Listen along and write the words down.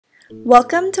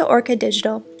Welcome to Orca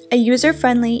Digital, a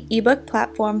user-friendly ebook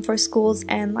platform for schools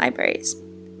and libraries.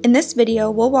 In this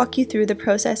video, we'll walk you through the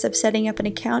process of setting up an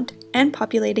account and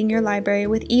populating your library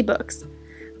with ebooks.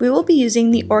 We will be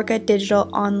using the Orca Digital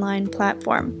online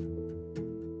platform.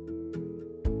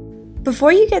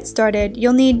 Before you get started,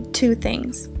 you'll need two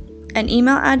things: an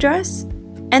email address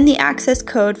and the access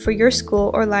code for your school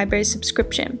or library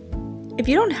subscription. If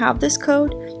you don't have this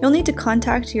code, you'll need to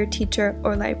contact your teacher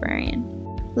or librarian.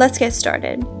 Let's get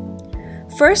started.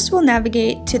 First, we'll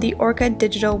navigate to the Orca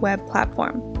Digital web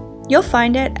platform. You'll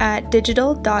find it at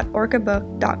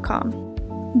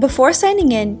digital.orcabook.com. Before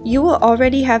signing in, you will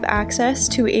already have access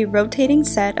to a rotating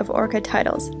set of Orca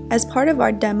titles as part of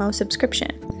our demo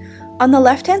subscription. On the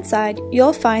left-hand side,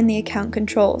 you'll find the account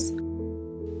controls.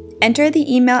 Enter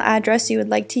the email address you would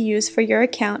like to use for your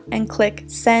account and click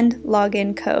Send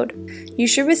Login Code. You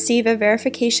should receive a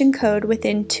verification code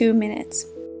within 2 minutes.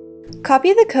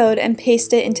 Copy the code and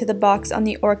paste it into the box on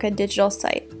the Orca Digital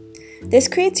site. This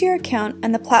creates your account,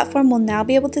 and the platform will now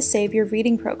be able to save your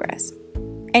reading progress.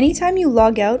 Anytime you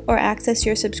log out or access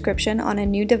your subscription on a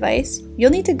new device,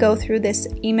 you'll need to go through this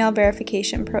email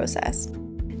verification process.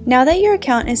 Now that your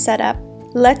account is set up,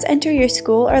 let's enter your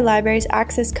school or library's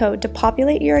access code to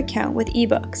populate your account with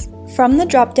ebooks. From the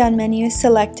drop-down menu,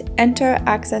 select Enter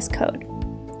Access Code.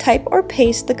 Type or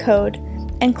paste the code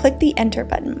and click the Enter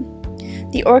button.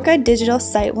 The Orca Digital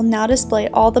site will now display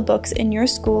all the books in your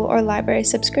school or library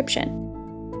subscription.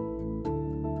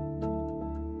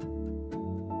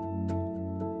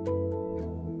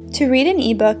 To read an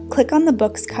ebook, click on the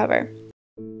book's cover.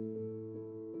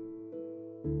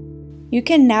 You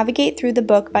can navigate through the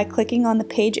book by clicking on the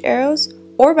page arrows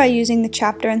or by using the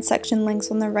chapter and section links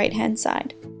on the right-hand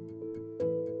side.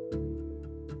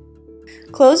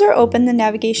 Close or open the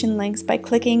navigation links by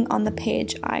clicking on the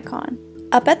page icon.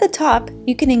 Up at the top,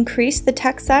 you can increase the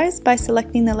text size by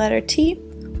selecting the letter T,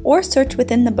 or search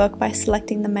within the book by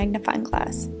selecting the magnifying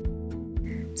glass.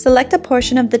 Select a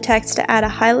portion of the text to add a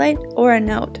highlight or a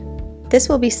note. This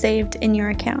will be saved in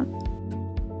your account.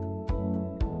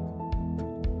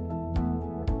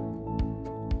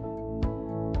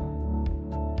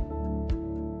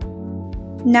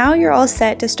 Now you're all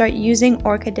set to start using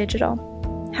Orca Digital.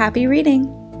 Happy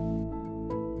reading!